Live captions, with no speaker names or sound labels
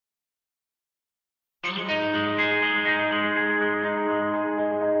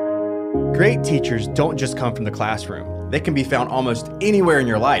Great teachers don't just come from the classroom. They can be found almost anywhere in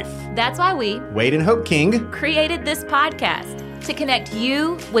your life. That's why we, Wade and Hope King, created this podcast to connect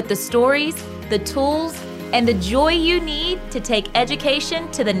you with the stories, the tools, and the joy you need to take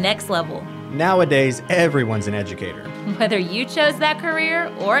education to the next level. Nowadays, everyone's an educator. Whether you chose that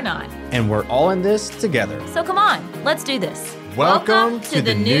career or not. And we're all in this together. So come on, let's do this. Welcome to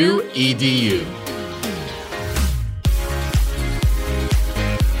the new EDU.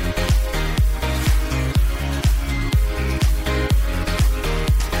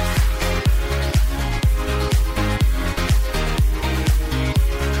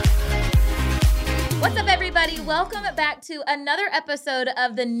 Welcome back to another episode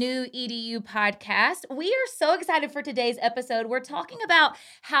of the New EDU podcast. We are so excited for today's episode. We're talking about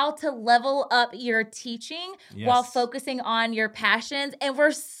how to level up your teaching while focusing on your passions. And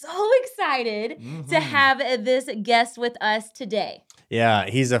we're so excited to have this guest with us today. Yeah,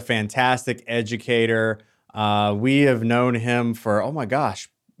 he's a fantastic educator. We have known him for, oh my gosh,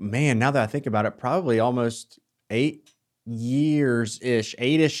 man, now that I think about it, probably almost 8 years-ish,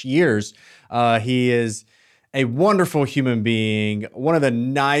 8-ish years. He is a wonderful human being, one of the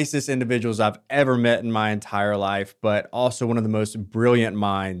nicest individuals I've ever met in my entire life, but also one of the most brilliant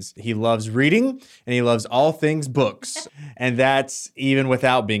minds. He loves reading and he loves all things books. And that's even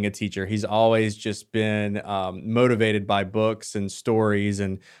without being a teacher. He's always just been motivated by books and stories.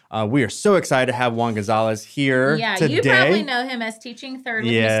 And we are so excited to have Juan Gonzalez here today. You probably know him as Teaching Third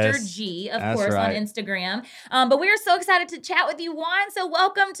with Mr. G, of course, right, on Instagram. But we are so excited to chat with you, Juan. So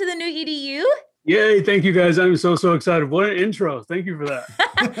welcome to the New EDU. Yay, thank you guys. I'm so excited. What an intro. Thank you for that.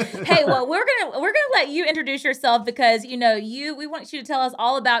 Hey, well, we're gonna let you introduce yourself because we want you to tell us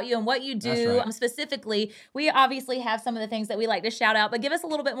all about you and what you do. Right. Specifically, we obviously have some of the things that we like to shout out, but give us a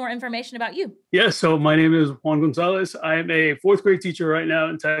little bit more information about you. Yeah, so my name is Juan Gonzalez. I am a 4th grade teacher right now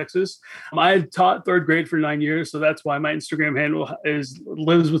in Texas. I taught 3rd grade for 9 years, so that's why my Instagram handle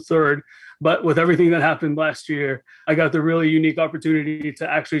lives with 3rd. But with everything that happened last year, I got the really unique opportunity to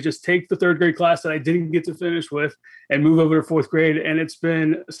actually just take the 3rd grade class that I didn't get to finish with and move over to 4th grade. And it's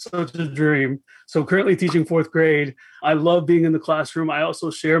been such a dream. So currently teaching 4th grade, I love being in the classroom. I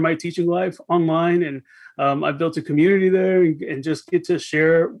also share my teaching life online, and I've built a community there and just get to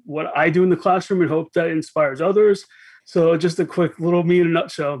share what I do in the classroom and hope that inspires others. So just a quick little me in a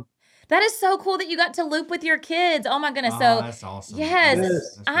nutshell. That is so cool that you got to loop with your kids. Oh my goodness. So that's awesome.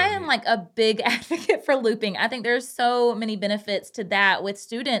 Yes, I am like a big advocate for looping. I think there's so many benefits to that with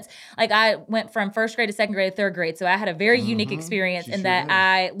students. Like I went from 1st grade to 2nd grade to 3rd grade. So I had a very unique experience in that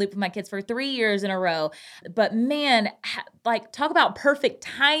I looped with my kids for 3 years in a row. But man, like talk about perfect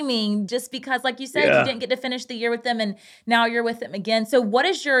timing, just because like you said, you didn't get to finish the year with them and now you're with them again. So what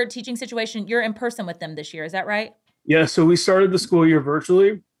is your teaching situation? You're in person with them this year. Is that right? Yeah. So we started the school year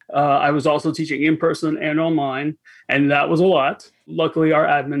virtually. I was also teaching in person and online, and that was a lot. Luckily, our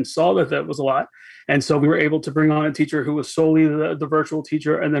admin saw that was a lot. And so we were able to bring on a teacher who was solely the virtual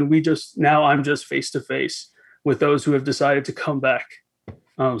teacher. And then I'm just face-to-face with those who have decided to come back.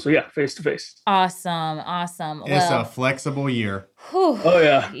 Face-to-face. Awesome. It's a flexible year. Whew. Oh,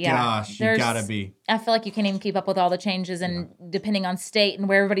 yeah. Gosh, you gotta be. I feel like you can't even keep up with all the changes and depending on state and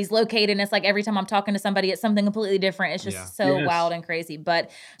where everybody's located. And it's like every time I'm talking to somebody, it's something completely different. It's just wild and crazy.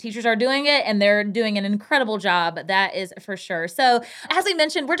 But teachers are doing it and they're doing an incredible job. That is for sure. So as we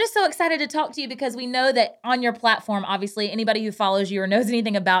mentioned, we're just so excited to talk to you because we know that on your platform, obviously, anybody who follows you or knows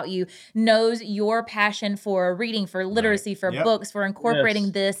anything about you knows your passion for reading, for literacy, for books, for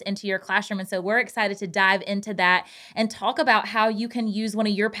incorporating this into your classroom. And so we're excited to dive into that and talk about how you can use one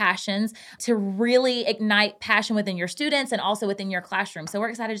of your passions to really ignite passion within your students and also within your classroom. So we're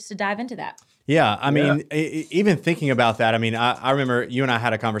excited just to dive into that. Yeah, I mean, even thinking about that, I mean, I remember you and I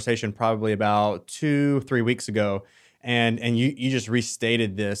had a conversation probably about 2-3 weeks ago, and you just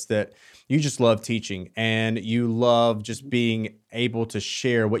restated this, that you just love teaching and you love just being able to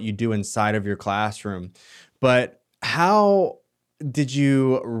share what you do inside of your classroom. But how did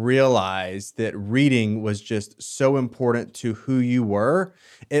you realize that reading was just so important to who you were?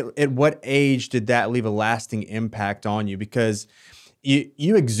 At what age did that leave a lasting impact on you? Because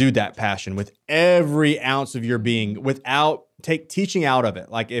you exude that passion with every ounce of your being without teaching out of it.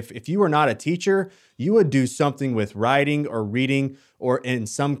 Like if you were not a teacher, you would do something with writing or reading or in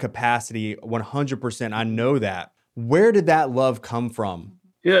some capacity, 100%. I know that. Where did that love come from?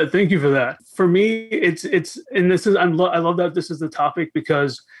 Yeah, thank you for that. For me, I love that this is the topic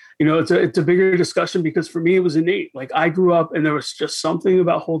because, it's a bigger discussion because for me, it was innate. Like I grew up and there was just something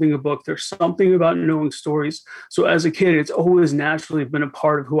about holding a book. There's something about knowing stories. So as a kid, it's always naturally been a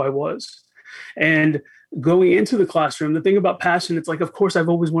part of who I was. And going into the classroom, the thing about passion, it's like, of course, I've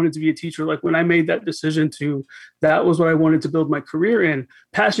always wanted to be a teacher. Like when I made that decision that was what I wanted to build my career in.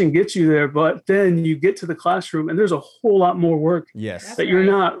 Passion gets you there, but then you get to the classroom and there's a whole lot more work that you're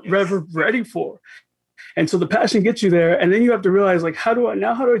not ready for. And so the passion gets you there. And then you have to realize, like, how do I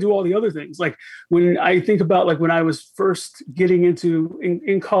do all the other things? Like when I think about like when I was first getting into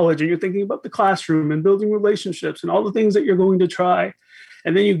in college and you're thinking about the classroom and building relationships and all the things that you're going to try.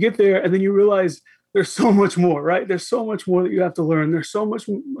 And then you get there and then you realize there's so much more, right? There's so much more that you have to learn. There's so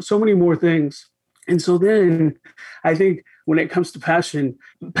many more things. And so then I think when it comes to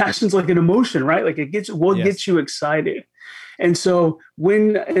passion's like an emotion, right? Like it gets you excited. And so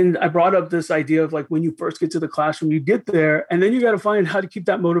and I brought up this idea of like when you first get to the classroom, you get there and then you got to find how to keep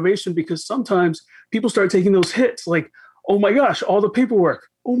that motivation, because sometimes people start taking those hits like, oh my gosh, all the paperwork.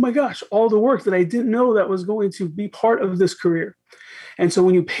 Oh my gosh, all the work that I didn't know that was going to be part of this career. And so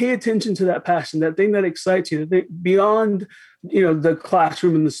when you pay attention to that passion, that thing that excites you, beyond, the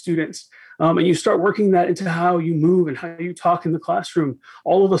classroom and the students, and you start working that into how you move and how you talk in the classroom,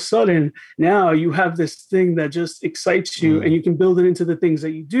 all of a sudden, now you have this thing that just excites you and you can build it into the things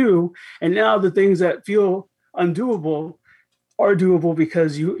that you do. And now the things that feel undoable are doable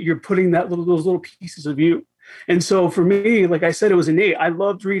because you're putting those little pieces of you. And so for me, like I said, it was innate. I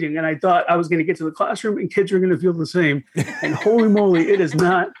loved reading and I thought I was going to get to the classroom and kids are going to feel the same. And holy moly, it is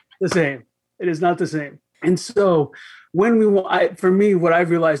not the same. It is not the same. And so for me, what I've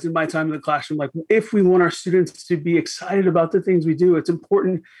realized in my time in the classroom, like if we want our students to be excited about the things we do, it's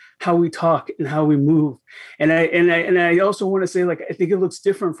important how we talk and how we move. And I also want to say, like, I think it looks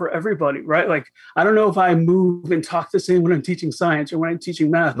different for everybody, right? Like, I don't know if I move and talk the same when I'm teaching science or when I'm teaching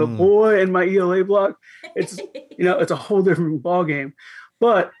math, but boy, in my ELA block, it's, it's a whole different ballgame.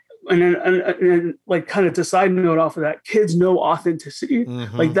 But and like kind of to side note off of that, kids know authenticity.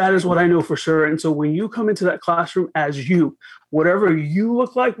 Like that is what I know for sure. And so when you come into that classroom as you, whatever you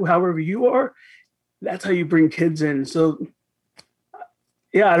look like, however you are, that's how you bring kids in. So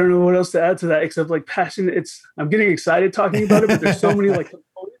yeah, I don't know what else to add to that except like passion. I'm getting excited talking about it, but there's so many like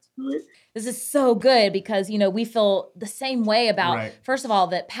components to it. This is so good because, we feel the same way about, first of all,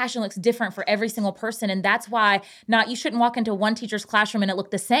 that passion looks different for every single person. And that's why you shouldn't walk into one teacher's classroom and it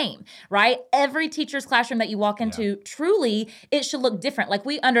look the same, right? Every teacher's classroom that you walk into, truly, it should look different. Like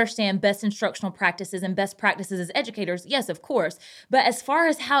we understand best instructional practices and best practices as educators. Yes, of course. But as far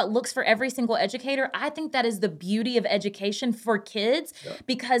as how it looks for every single educator, I think that is the beauty of education for kids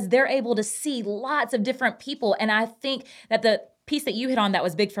because they're able to see lots of different people. And I think that the piece that you hit on that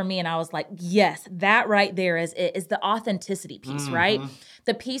was big for me. And I was like, yes, that right there is the authenticity piece, right?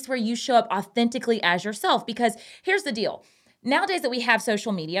 The piece where you show up authentically as yourself. Because here's the deal. Nowadays that we have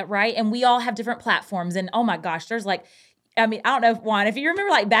social media, right? And we all have different platforms. And oh my gosh, there's like, I don't know, Juan, if you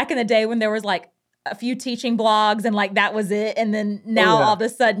remember like back in the day when there was like a few teaching blogs and like that was it. And then now all of a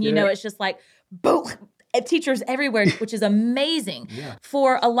sudden, it's just like, boom. Teachers everywhere, which is amazing.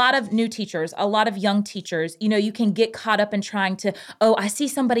 For a lot of new teachers, a lot of young teachers, you can get caught up in trying to, I see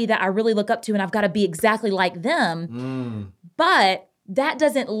somebody that I really look up to and I've got to be exactly like them. But that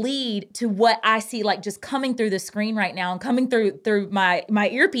doesn't lead to what I see like just coming through the screen right now and coming through my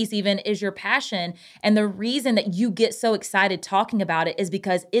earpiece even is your passion. And the reason that you get so excited talking about it is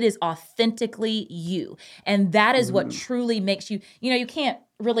because it is authentically you. And that is what truly makes you, you can't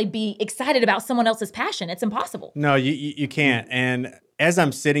really be excited about someone else's passion. It's impossible. No, you can't. And as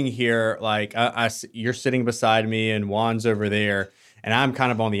I'm sitting here, like you're sitting beside me and Juan's over there and I'm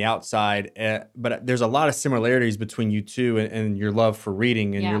kind of on the outside, but there's a lot of similarities between you two and your love for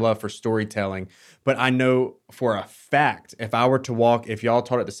reading and your love for storytelling. But I know for a fact, if y'all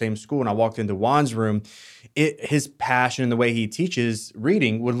taught at the same school and I walked into Juan's room, his passion and the way he teaches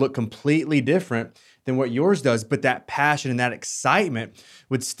reading would look completely different than what yours does, but that passion and that excitement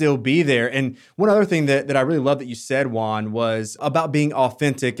would still be there. And one other thing that I really love that you said, Juan, was about being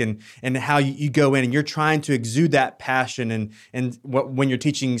authentic and how you go in and you're trying to exude that passion and when you're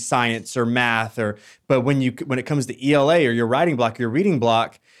teaching science or math but when it comes to ELA or your writing block, your reading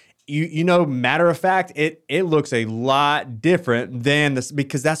block, matter of fact, it looks a lot different than this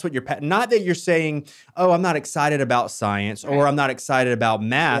because that's what not that you're saying, oh, I'm not excited about science or I'm not excited about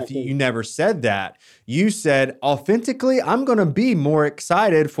math. You never said that. You said authentically, I'm going to be more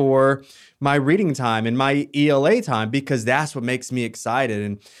excited for my reading time and my ELA time because that's what makes me excited.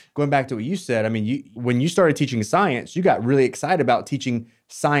 And going back to what you said, when you started teaching science, you got really excited about teaching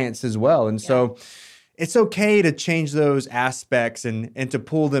science as well. And so it's okay to change those aspects and to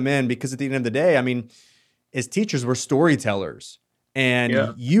pull them in because at the end of the day, as teachers, we're storytellers.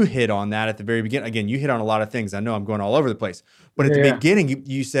 And you hit on that at the very beginning. Again, you hit on a lot of things. I know I'm going all over the place. But at the beginning,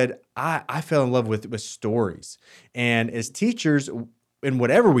 you said, I fell in love with stories. And as teachers, in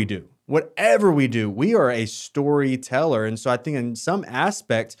whatever we do, we are a storyteller. And so I think in some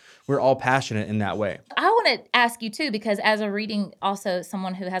aspects, we're all passionate in that way. I want to ask you too, because as a reading, also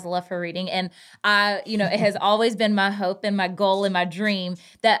someone who has a love for reading, and it has always been my hope and my goal and my dream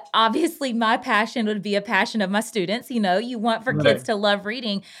that obviously my passion would be a passion of my students. You want for kids to love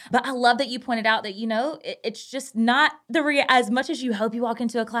reading, but I love that you pointed out that, it's just not as much as you hope you walk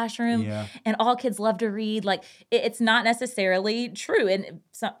into a classroom and all kids love to read. Like it's not necessarily true. And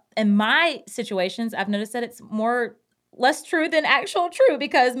so, in my situations, I've noticed that it's less true than actual true,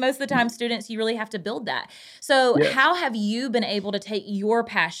 because most of the time students, you really have to build that. So how have you been able to take your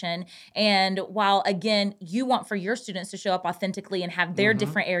passion, and while again, you want for your students to show up authentically and have their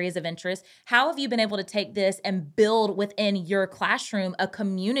different areas of interest, how have you been able to take this and build within your classroom a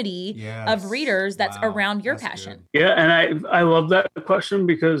community of readers that's around your passion? Good. Yeah. And I love that question,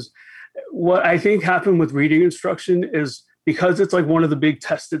 because what I think happened with reading instruction is because it's like one of the big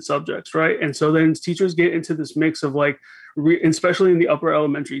tested subjects, right? And so then teachers get into this mix of like, especially in the upper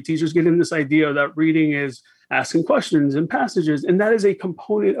elementary, teachers get in this idea that reading is asking questions and passages, and that is a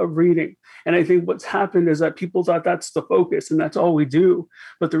component of reading. And I think what's happened is that people thought that's the focus and that's all we do.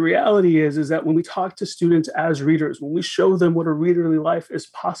 But the reality is that when we talk to students as readers, when we show them what a readerly life is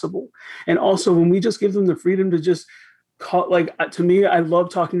possible, and also when we just give them the freedom to just to me, I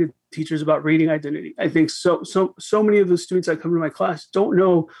love talking to teachers about reading identity. I think so many of the students that come to my class don't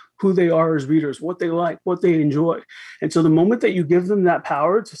know who they are as readers, what they like, what they enjoy. And so the moment that you give them that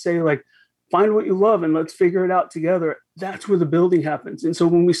power to say, like, find what you love and let's figure it out together, that's where the building happens. And so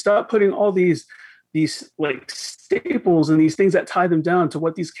when we stop putting all these like staples and these things that tie them down to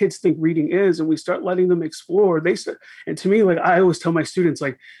what these kids think reading is, and we start letting them explore, and to me, like I always tell my students,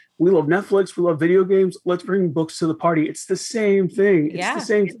 like, we love Netflix, we love video games, let's bring books to the party. It's the same thing. It's the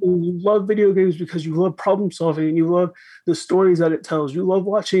same thing. You love video games because you love problem solving and you love the stories that it tells. You love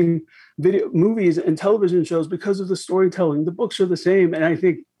watching movies and television shows because of the storytelling. The books are the same. And I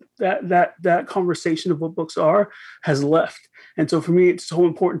think that conversation of what books are has left. And so for me, it's so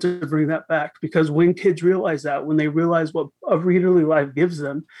important to bring that back, because when kids realize that, when they realize what a readerly life gives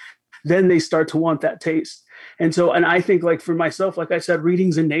them, then they start to want that taste. And I think, like, for myself, like I said,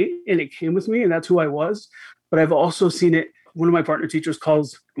 reading's innate and it came with me and that's who I was. But I've also seen it, one of my partner teachers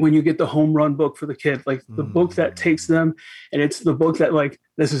calls when you get the home run book for the kid, like the book that takes them, and it's the book that, like,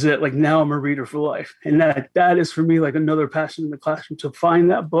 this is it, like, now I'm a reader for life. And that is for me like another passion in the classroom, to find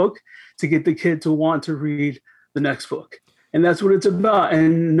that book to get the kid to want to read the next book. And that's what it's about.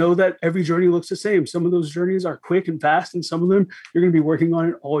 And know that every journey looks the same. Some of those journeys are quick and fast, and some of them you're going to be working on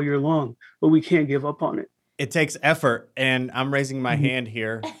it all year long, but we can't give up on it. It takes effort, and I'm raising my hand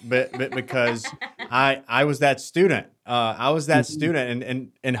here, but because I was that student. I was that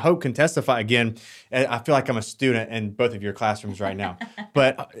student, and Hope can testify again. I feel like I'm a student in both of your classrooms right now.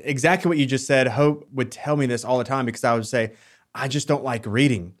 But exactly what you just said, Hope would tell me this all the time, because I would say, I just don't like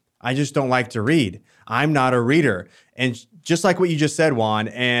reading. I just don't like to read. I'm not a reader. And just like what you just said, Juan,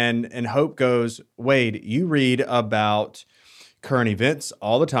 and Hope goes, Wade, you read about current events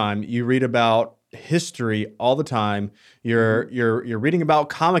all the time. You read about history all the time. You're reading about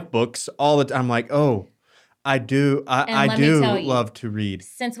comic books all the time. I'm like, oh, I do. I do love to read.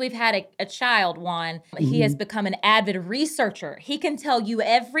 Since we've had a child, Juan, he has become an avid researcher. He can tell you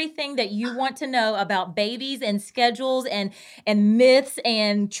everything that you want to know about babies and schedules and myths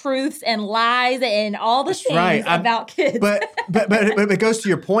and truths and lies and all the things about kids. But it goes to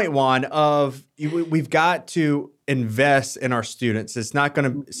your point, Juan, of we've got to invest in our students. It's not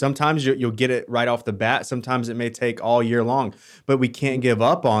going to, sometimes you'll get it right off the bat. Sometimes it may take all year long, but we can't give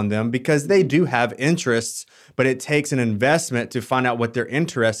up on them because they do have interests, but it takes an investment to find out what they're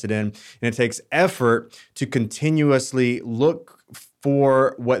interested in. And it takes effort to continuously look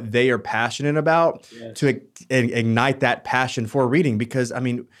for what they are passionate about, to ignite that passion for reading. Because, I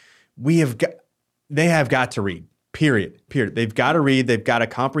mean, they have got to read. Period. They've got to read, they've got to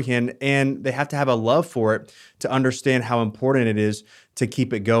comprehend, and they have to have a love for it to understand how important it is to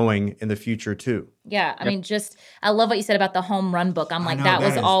keep it going in the future too. Yeah. I mean, I love what you said about the home run book. I'm like, that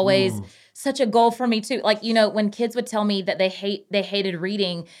was always such a goal for me too. Like, when kids would tell me that they hated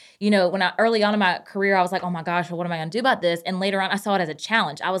reading, when early on in my career, I was like, oh my gosh, well, what am I going to do about this? And later on, I saw it as a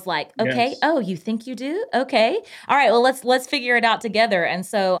challenge. I was like, okay, oh, you think you do? Okay. All right, well, let's figure it out together. And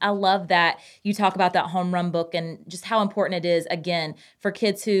so I love that you talk about that home run book and just how important it is, again, for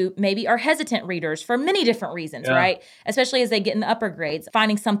kids who maybe are hesitant readers for many different reasons, right? Especially as they get in the upper grades,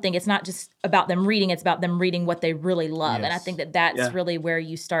 finding something, it's not just about them reading. It's about them reading what they really love. Yes. And I think that that's really where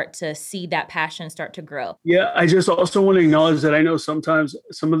you start to see that passion start to grow. Yeah, I just also want to acknowledge that I know sometimes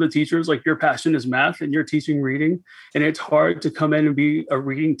some of the teachers, like your passion is math and you're teaching reading, and it's hard to come in and be a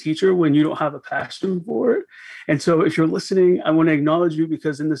reading teacher when you don't have a passion for it. And so if you're listening, I want to acknowledge you,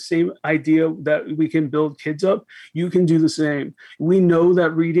 because in the same idea that we can build kids up, you can do the same. We know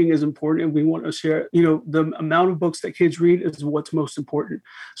that reading is important, and we want to share, the amount of books that kids read is what's most important.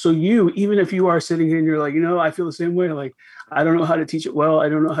 So even if you are sitting here and you're like, I feel the same way, like, I don't know how to teach it well, I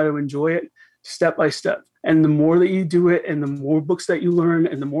don't know how to enjoy it, step by step. And the more that you do it, and the more books that you learn,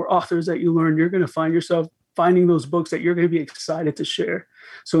 and the more authors that you learn, you're going to find yourself finding those books that you're going to be excited to share.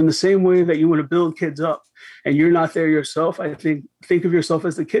 So in the same way that you want to build kids up and you're not there yourself, I think of yourself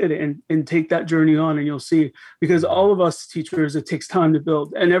as the kid and take that journey on, and you'll see, because all of us teachers, it takes time to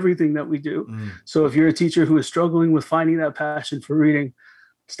build and everything that we do. So if you're a teacher who is struggling with finding that passion for reading,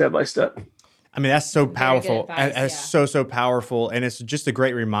 step by step. I mean, that's so powerful. That's so powerful. And it's just a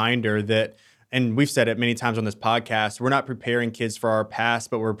great reminder that, and we've said it many times on this podcast, we're not preparing kids for our past,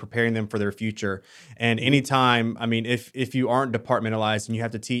 but we're preparing them for their future. And anytime, I mean, if you aren't departmentalized and you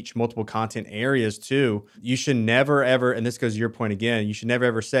have to teach multiple content areas too, you should never, ever, and this goes to your point again, you should never,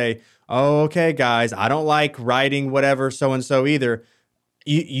 ever say, oh, okay, guys, I don't like writing whatever so-and-so either.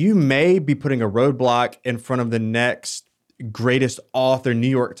 You may be putting a roadblock in front of the next greatest author, New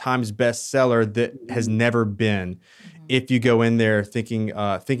York Times bestseller that has never been. If you go in there thinking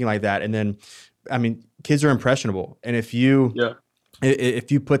like that. And then, I mean, kids are impressionable. And if you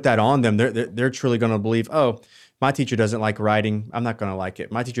put that on them, they're truly going to believe, oh, my teacher doesn't like writing, I'm not going to like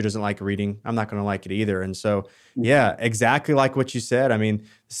it. My teacher doesn't like reading, I'm not going to like it either. And so, yeah, exactly like what you said. I mean,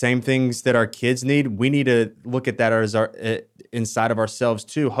 the same things that our kids need, we need to look at that as inside of ourselves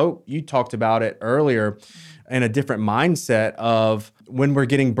too. Hope, you talked about it earlier, in a different mindset of when we're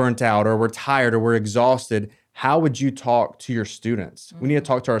getting burnt out or we're tired or we're exhausted, how would you talk to your students? We need to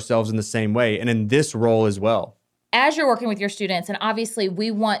talk to ourselves in the same way, and in this role as well. As you're working with your students, and obviously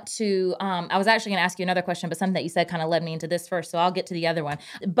we want to, I was actually going to ask you another question, but something that you said kind of led me into this first, so I'll get to the other one.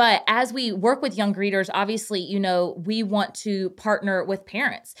 But as we work with young readers, obviously, we want to partner with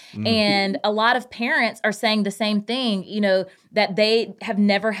parents. And a lot of parents are saying the same thing, that they have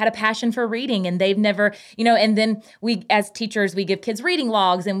never had a passion for reading, and they've never, and then we, as teachers, we give kids reading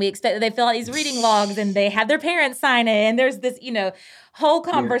logs, and we expect that they fill out these reading logs, and they have their parents sign it. And there's this, whole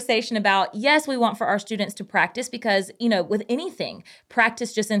conversation about, yes, we want for our students to practice, because, with anything,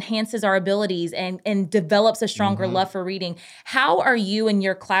 practice just enhances our abilities and develops a stronger love for reading. How are you in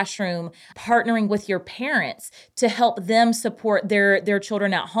your classroom partnering with your parents to help them support their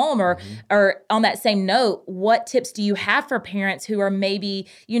children at home? Or on that same note, what tips do you have for parents who are maybe,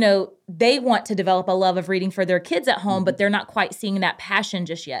 they want to develop a love of reading for their kids at home, but they're not quite seeing that passion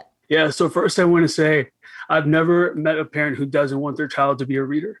just yet? Yeah. So first I want to say, I've never met a parent who doesn't want their child to be a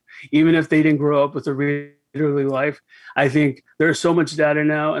reader, even if they didn't grow up with a readerly life. I think there's so much data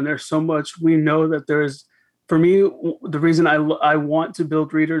now, and there's so much we know that there's. For me, the reason I want to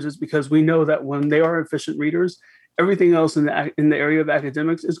build readers is because we know that when they are efficient readers, everything else in the area of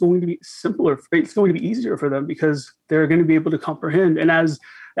academics is going to be simpler. It's going to be easier for them because they're going to be able to comprehend. And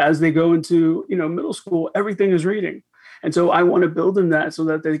as they go into middle school, everything is reading. And so I want to build them that so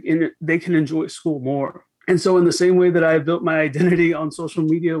that they can enjoy school more. And so in the same way that I built my identity on social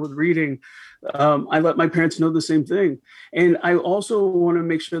media with reading, I let my parents know the same thing. And I also want to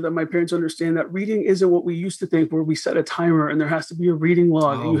make sure that my parents understand that reading isn't what we used to think, where we set a timer and there has to be a reading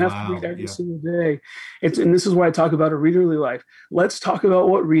log and you have to read every single day. And this is why I talk about a readerly life. Let's talk about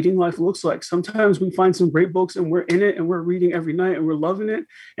what reading life looks like. Sometimes we find some great books and we're in it and we're reading every night and we're loving it.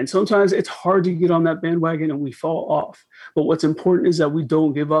 And sometimes it's hard to get on that bandwagon and we fall off. But what's important is that we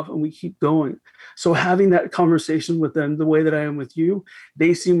don't give up and we keep going. So having that conversation with them the way that I am with you,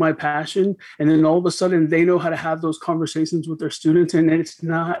 they see my passion, and then all of a sudden they know how to have those conversations with their students, and it's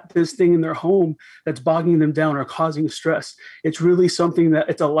not this thing in their home that's bogging them down or causing stress. It's really something that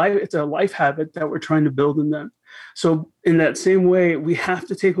it's a life habit that we're trying to build in them. So in that same way, we have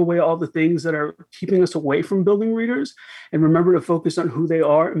to take away all the things that are keeping us away from building readers and remember to focus on who they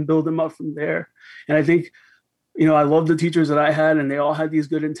are and build them up from there. And I think I love the teachers that I had, and they all had these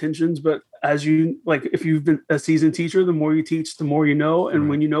good intentions. But if you've been a seasoned teacher, the more you teach, the more you know. And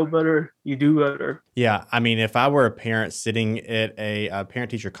when you know better, you do better. Yeah. I mean, if I were a parent sitting at a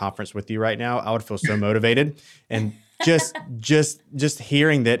parent-teacher conference with you right now, I would feel so motivated. And just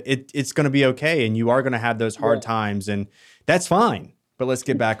hearing that it's going to be okay, and you are going to have those hard times, and that's fine. But let's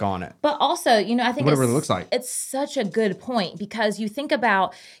get back on it. But also, I think whatever it looks like. It's such a good point, because you think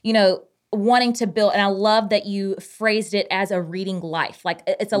about, wanting to build, and I love that you phrased it as a reading life, like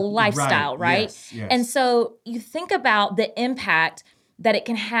it's a lifestyle, right? Yes, yes. And so you think about the impact that it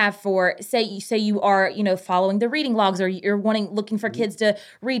can have for, say you are, following the reading logs, or you're looking for kids to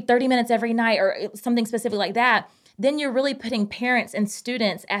read 30 minutes every night or something specific like that. Then you're really putting parents and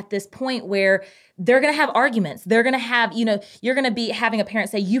students at this point where they're going to have arguments. They're going to have, you're going to be having a parent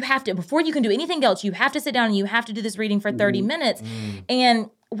say, you have to, before you can do anything else, you have to sit down and you have to do this reading for 30 minutes.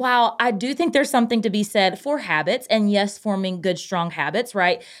 And while I do think there's something to be said for habits, and yes, forming good, strong habits,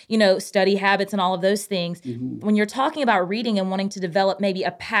 right? Study habits and all of those things. When you're talking about reading and wanting to develop maybe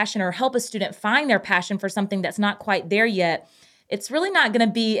a passion or help a student find their passion for something that's not quite there yet, it's really not going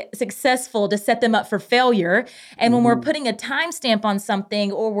to be successful to set them up for failure. And when we're putting a timestamp on something,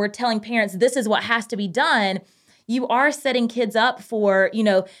 or we're telling parents this is what has to be done, you are setting kids up for,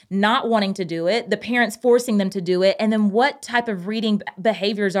 not wanting to do it, the parents forcing them to do it. And then what type of reading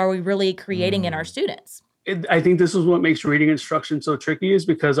behaviors are we really creating in our students? I think this is what makes reading instruction so tricky, is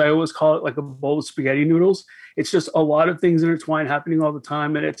because I always call it like a bowl of spaghetti noodles. It's just a lot of things intertwined happening all the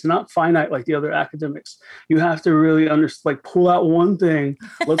time. And it's not finite like the other academics. You have to really pull out one thing,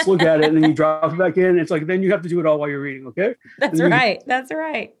 let's look at it, and then you drop it back in. It's like, then you have to do it all while you're reading. Okay. That's right. That's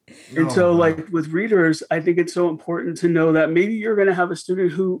right. And so with readers, I think it's so important to know that maybe you're going to have a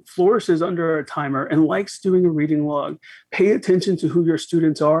student who flourishes under a timer and likes doing a reading log. Pay attention to who your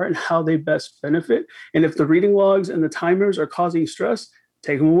students are and how they best benefit. And if the reading logs and the timers are causing stress,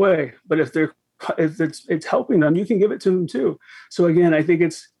 take them away. But if it's helping them, you can give it to them too. So again, I think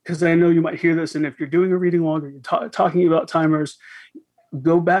it's, because I know you might hear this, and if you're doing a reading log or you're talking about timers,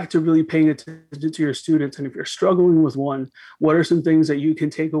 go back to really paying attention to your students. And if you're struggling with one, what are some things that you can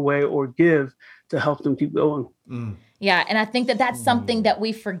take away or give to help them keep going? Yeah. And I think that that's something that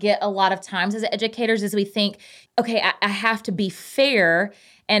we forget a lot of times as educators, is we think, okay, I have to be fair.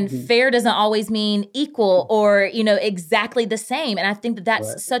 And fair doesn't always mean equal or, exactly the same. And I think that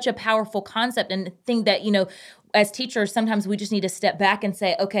that's such a powerful concept, and think that, as teachers, sometimes we just need to step back and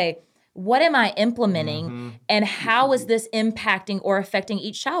say, okay, what am I implementing, and how is this impacting or affecting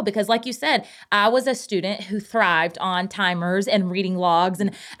each child? Because like you said, I was a student who thrived on timers and reading logs.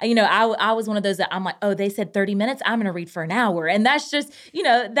 And, I was one of those that I'm like, oh, they said 30 minutes, I'm going to read for an hour. And that's just,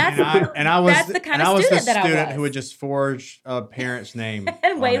 that's the kind of student that I was. Who would just forge a parent's name.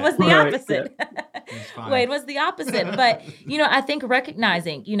 And Wade was the opposite. Wade was the opposite. But, I think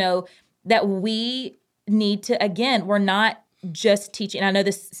recognizing, that we need to, again, we're not just teaching. I know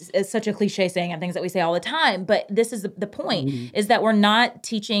this is such a cliche saying and things that we say all the time, but this is the point, is that we're not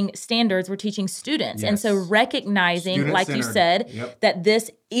teaching standards, we're teaching students. Yes. And so recognizing, student-centered, like you said, that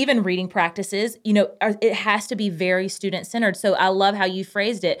this, even reading practices, it has to be very student-centered. So I love how you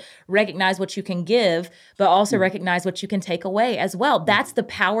phrased it. Recognize what you can give, but also recognize what you can take away as well. That's the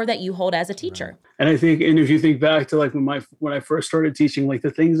power that you hold as a teacher. And I think, and if you think back to like when I first started teaching, like the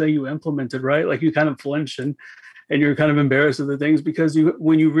things that you implemented, right? Like you kind of flinch and you're kind of embarrassed of the things, because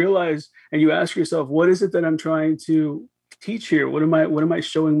when you realize and you ask yourself, what is it that I'm trying to teach here? What am I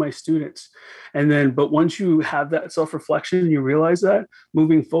showing my students? But once you have that self-reflection and you realize that,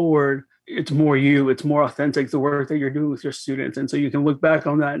 moving forward, it's more you, it's more authentic, the work that you're doing with your students. And so you can look back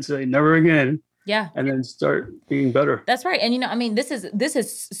on that and say, never again. Yeah. And then start being better. That's right. And, this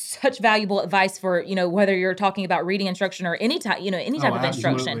is such valuable advice for, whether you're talking about reading instruction or any type, any type of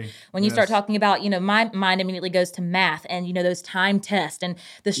instruction. When you start talking about, my mind immediately goes to math and, those time tests and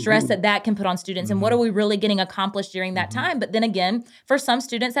the stress that can put on students. And what are we really getting accomplished during that time? But then again, for some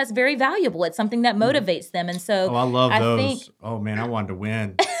students, that's very valuable. It's something that motivates them. And so I love those. Oh man, I wanted to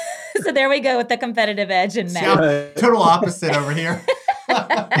win. So there we go with the competitive edge in math. Total opposite over here.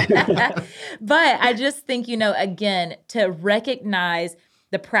 But I just think, again, to recognize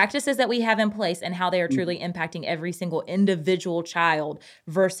the practices that we have in place and how they are truly impacting every single individual child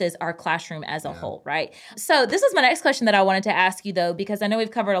versus our classroom as a whole, right? So this is my next question that I wanted to ask you, though, because I know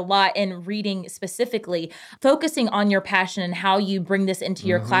we've covered a lot in reading specifically, focusing on your passion and how you bring this into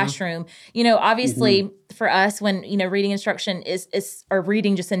your classroom. Obviously, for us, when, reading instruction is or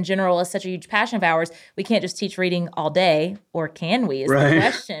reading just in general is such a huge passion of ours, we can't just teach reading all day, or can we is the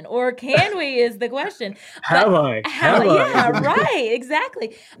question, or can we is the question. Have I? Right,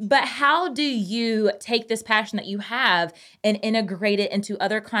 exactly. But how do you take this passion that you have and integrate it into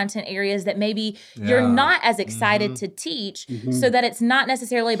other content areas that maybe you're not as excited to teach, so that it's not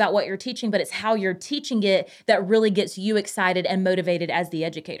necessarily about what you're teaching, but it's how you're teaching it that really gets you excited and motivated as the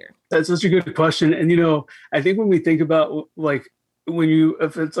educator? That's such a good question. And, I think when we think about like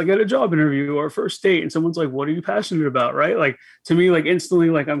if it's like at a job interview or a first date and someone's like, what are you passionate about? Right. Like to me, like instantly,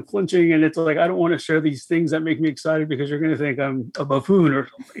 like I'm clenching, and it's like, I don't want to share these things that make me excited because you're going to think I'm a buffoon or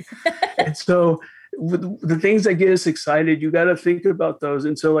something. And so with the things that get us excited, you got to think about those.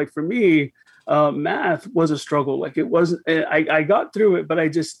 And so like for me, math was a struggle. Like it wasn't, I got through it, but I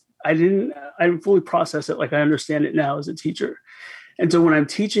didn't fully process it. Like I understand it now as a teacher. And so when I'm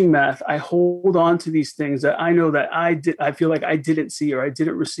teaching math, I hold on to these things that I know that I feel like I didn't see or I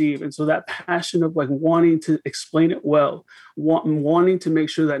didn't receive. And so that passion of like wanting to explain it well, wanting to make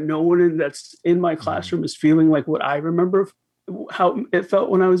sure that no one that's in my classroom is feeling like what I remember how it felt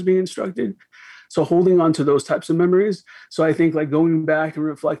when I was being instructed. So holding on to those types of memories. So I think like going back and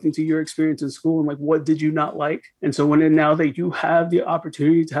reflecting to your experience in school and like, what did you not like? And so now that you have the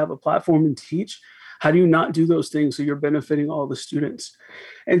opportunity to have a platform and teach, how do you not do those things so you're benefiting all the students?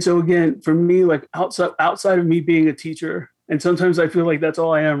 And so again, for me, like outside of me being a teacher, and sometimes I feel like that's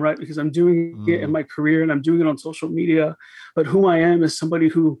all I am, right? Because I'm doing it in my career and I'm doing it on social media. But who I am is somebody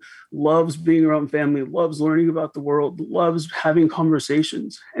who loves being around family, loves learning about the world, loves having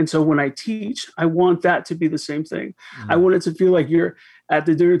conversations. And so when I teach, I want that to be the same thing. I want it to feel like you're at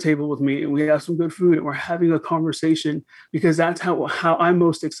the dinner table with me and we have some good food and we're having a conversation, because that's how I'm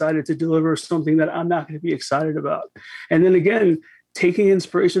most excited to deliver something that I'm not going to be excited about. And then again, taking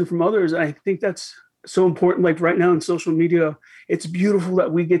inspiration from others. I think that's so important. Like right now in social media, it's beautiful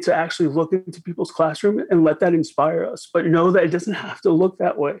that we get to actually look into people's classroom and let that inspire us, but know that it doesn't have to look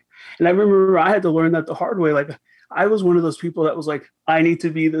that way. And I remember I had to learn that the hard way. Like I was one of those people that was like, I need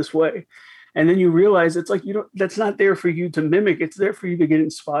to be this way. And then you realize it's like, that's not there for you to mimic. It's there for you to get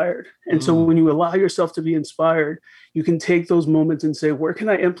inspired. And so when you allow yourself to be inspired, you can take those moments and say, where can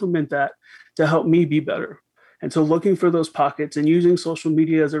I implement that to help me be better? And so looking for those pockets and using social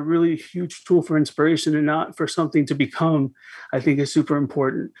media as a really huge tool for inspiration and not for something to become, I think is super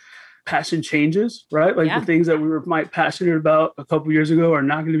important. Passion changes, right? Like the things that we were passionate about a couple of years ago are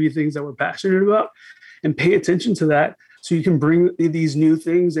not going to be things that we're passionate about. And pay attention to that so you can bring these new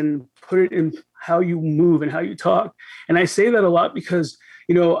things and put it in how you move and how you talk. And I say that a lot because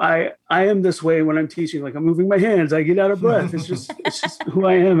I am this way when I'm teaching. Like I'm moving my hands, I get out of breath. It's just who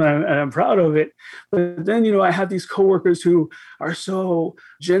I am, and I'm proud of it. But then I have these coworkers who are so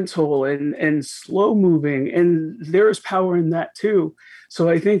gentle and slow moving, and there is power in that too. So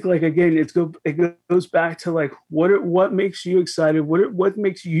I think like again, it goes back to like what makes you excited, what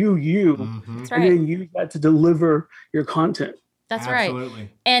makes you, That's and right. then you got to deliver your content. That's Absolutely. right.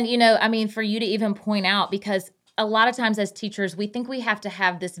 And for you to even point out, because a lot of times as teachers, we think we have to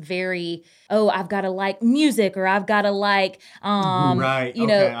have this very, I've got to like music, or I've got to like, right.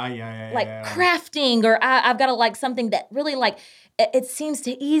 crafting, or I've got to like something that really like, it seems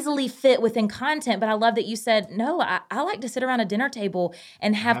to easily fit within content. But I love that you said, no, I like to sit around a dinner table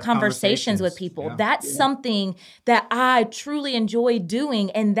and have conversations with people. Yeah. That's something that I truly enjoy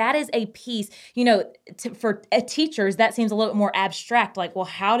doing. And that is a piece, for teachers, that seems a little bit more abstract. Like, well,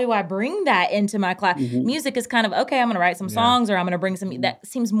 how do I bring that into my class? Mm-hmm. Music is kind of, okay, I'm going to write some songs, or I'm going to bring some, that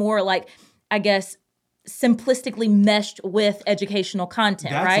seems more like, I guess, simplistically meshed with educational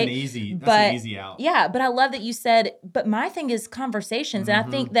content, that's right? An easy out. Yeah, but I love that you said, but my thing is conversations. And I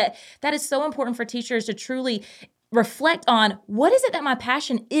think that is so important for teachers to truly reflect on, what is it that my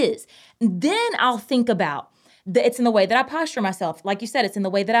passion is? Then I'll think about, it's in the way that I posture myself. Like you said, it's in the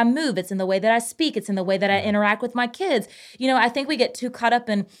way that I move. It's in the way that I speak. It's in the way that I interact with my kids. I think we get too caught up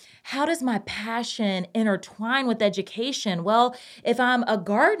in, how does my passion intertwine with education? Well, if I'm a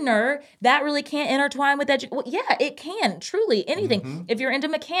gardener, that really can't intertwine with education. Well, yeah, it can, truly, anything. Mm-hmm. If you're into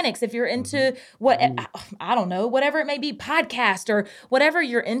mechanics, if you're into I don't know, whatever it may be, podcast, or whatever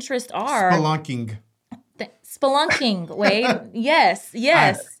your interests are. Spelunking, Wade. Yes.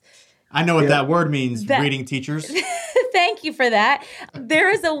 I know what that word means, reading teachers. Thank you for that. There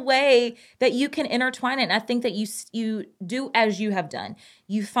is a way that you can intertwine it. And I think that you do as you have done.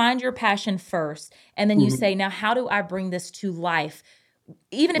 You find your passion first, and then you say, now how do I bring this to life?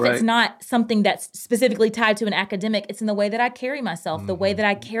 Even if it's not something that's specifically tied to an academic, it's in the way that I carry myself, the way that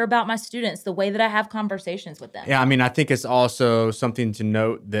I care about my students, the way that I have conversations with them. Yeah, I think it's also something to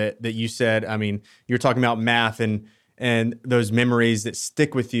note that you said, you're talking about math and those memories that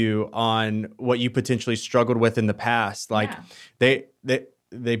stick with you on what you potentially struggled with in the past. Like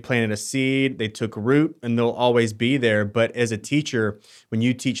they planted a seed, they took root, and they'll always be there. But as a teacher, when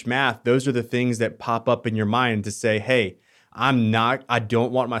you teach math, those are the things that pop up in your mind to say, hey, I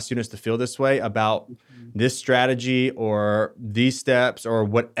don't want my students to feel this way about this strategy or these steps or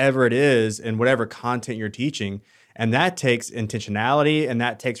whatever it is and whatever content you're teaching. And that takes intentionality, and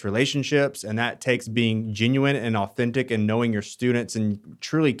that takes relationships, and that takes being genuine and authentic and knowing your students and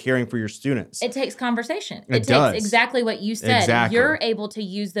truly caring for your students. It takes conversation. It takes exactly what you said. Exactly. You're able to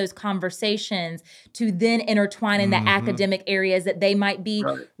use those conversations to then intertwine in the academic areas that they might be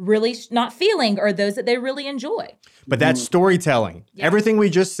really not feeling, or those that they really enjoy. But that's storytelling. Yeah. Everything we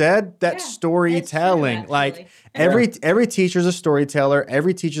just said, that's storytelling. True, like every teacher's a storyteller.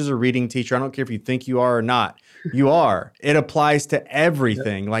 Every teacher's a reading teacher. I don't care if you think you are or not. You are. It applies to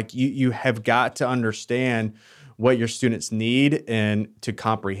everything. Like you have got to understand what your students need and to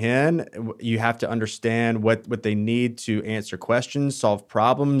comprehend. You have to understand what they need to answer questions, solve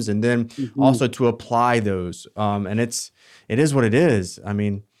problems, and then also to apply those. And it is what it is. I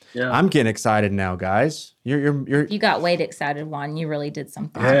mean, I'm getting excited now, guys. You got Wade excited, Juan. You really did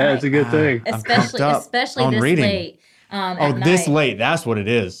something. Yeah, it's a good thing. Especially this reading. Late. This late. That's what it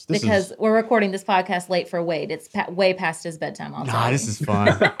is. Because we're recording this podcast late for Wade. It's way past his bedtime. This is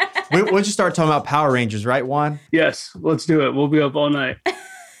fun. We'll just start talking about Power Rangers, right, Juan? Yes, let's do it. We'll be up all night.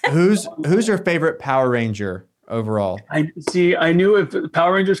 Who's your favorite Power Ranger overall? I knew if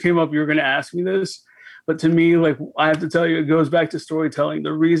Power Rangers came up, you were going to ask me this. But to me, like, I have to tell you, it goes back to storytelling.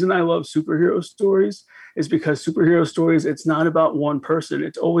 The reason I love superhero stories is because superhero stories, it's not about one person.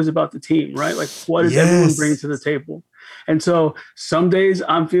 It's always about the team, right? Like, what does everyone bring to the table? And so some days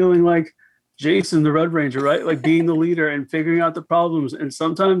I'm feeling like Jason, the Red Ranger, right? Like being the leader and figuring out the problems. And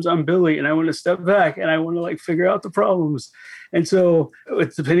sometimes I'm Billy and I want to step back and I want to like figure out the problems. And so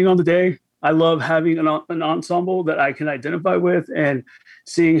it's depending on the day. I love having an ensemble that I can identify with and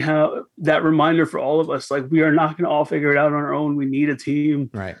seeing how that reminder for all of us, like we are not going to all figure it out on our own. We need a team.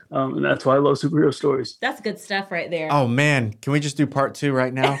 Right. And that's why I love superhero stories. That's good stuff right there. Oh man. Can we just do part 2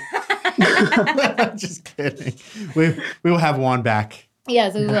 right now? Just kidding. We will have Juan back.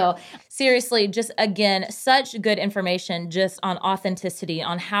 Yes, we will. Seriously, just again, such good information just on authenticity,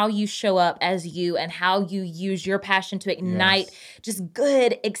 on how you show up as you and how you use your passion to ignite just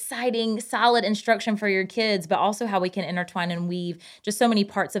good, exciting, solid instruction for your kids, but also how we can intertwine and weave just so many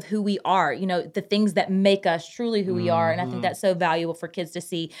parts of who we are, the things that make us truly who we are. And I think that's so valuable for kids to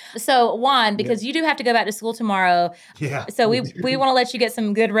see. So Juan, because you do have to go back to school tomorrow. Yeah. So we want to let you get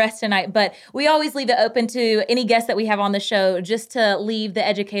some good rest tonight, but we always leave it open to any guests that we have on the show just to leave the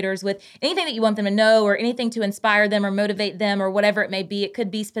educators with anything that you want them to know or anything to inspire them or motivate them or whatever it may be. It could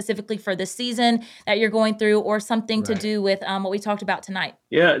be specifically for the season that you're going through or something to do with what we talked about tonight.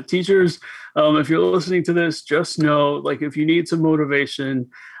 Yeah, teachers, if you're listening to this, just know, like, if you need some motivation,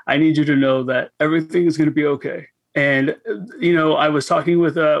 I need you to know that everything is going to be okay. And, I was talking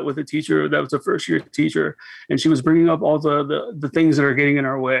with a teacher that was a first year teacher, and she was bringing up all the things that are getting in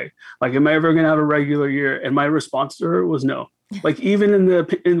our way. Like, am I ever going to have a regular year? And my response to her was no. Like, even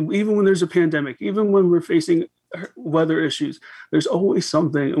even when there's a pandemic, even when we're facing weather issues, there's always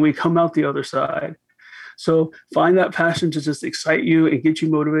something, and we come out the other side. So find that passion to just excite you and get you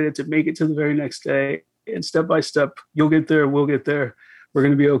motivated to make it to the very next day. And step by step, you'll get there. We'll get there. We're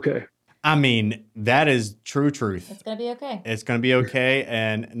going to be okay. I mean, that is true truth. It's going to be okay. It's going to be okay.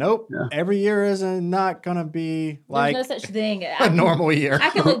 And every year is not going to be like there's no such thing. A normal year.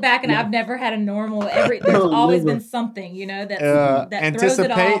 I can look back and I've never had a normal, there's always been something, that throws it off.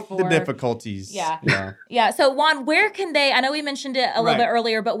 Anticipate the difficulties. Yeah. So Juan, where can they, I know we mentioned it a little bit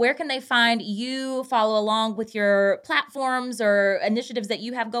earlier, but where can they find you, follow along with your platforms or initiatives that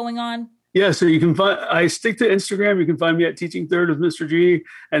you have going on? Yeah, so you can I stick to Instagram. You can find me at Teaching Third with Mr. G.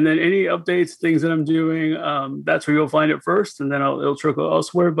 And then any updates, things that I'm doing, that's where you'll find it first. And then it'll trickle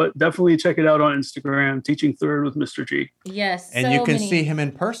elsewhere. But definitely check it out on Instagram, Teaching Third with Mr. G. Yes. And you can see him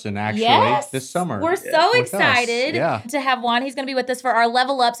in person, actually, this summer. We're so excited to have Juan. He's going to be with us for our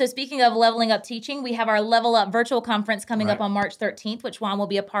Level Up. So speaking of leveling up teaching, we have our Level Up virtual conference coming up on March 13th, which Juan will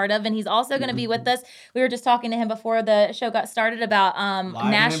be a part of. And he's also going to be with us. We were just talking to him before the show got started about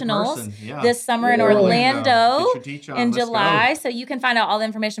nationals. This summer in Orlando in July. So you can find out all the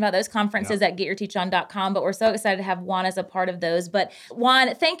information about those conferences at getyourteachon.com. But we're so excited to have Juan as a part of those. But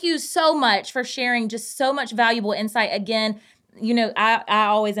Juan, thank you so much for sharing just so much valuable insight. Again, I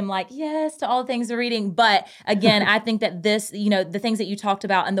always am like, yes, to all things reading. But again, I think that this, the things that you talked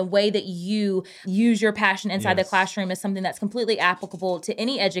about and the way that you use your passion inside the classroom is something that's completely applicable to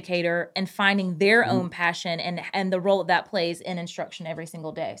any educator and finding their own passion and the role that plays in instruction every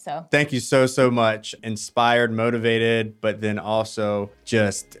single day. So thank you so much. Inspired, motivated, but then also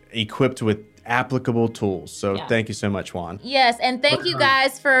just equipped with applicable tools. So thank you so much, Juan. Yes, and thank you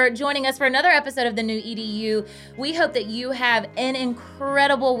guys for joining us for another episode of The New EDU. We hope that you have an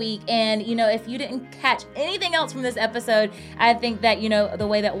incredible week. And, if you didn't catch anything else from this episode, I think that, the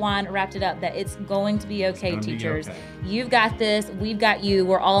way that Juan wrapped it up, that it's going to be okay, teachers. You've got this. We've got you.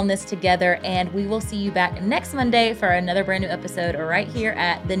 We're all in this together. And we will see you back next Monday for another brand new episode right here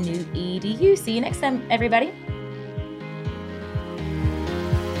at The New EDU. See you next time, everybody.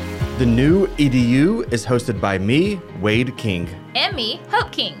 The New EDU is hosted by me, Wade King. And me,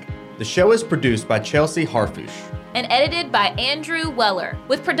 Hope King. The show is produced by Chelsea Harfouche. And edited by Andrew Weller,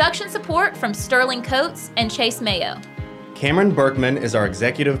 with production support from Sterling Coates and Chase Mayo. Cameron Berkman is our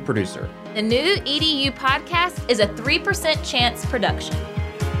executive producer. The New EDU podcast is a 3% Chance production.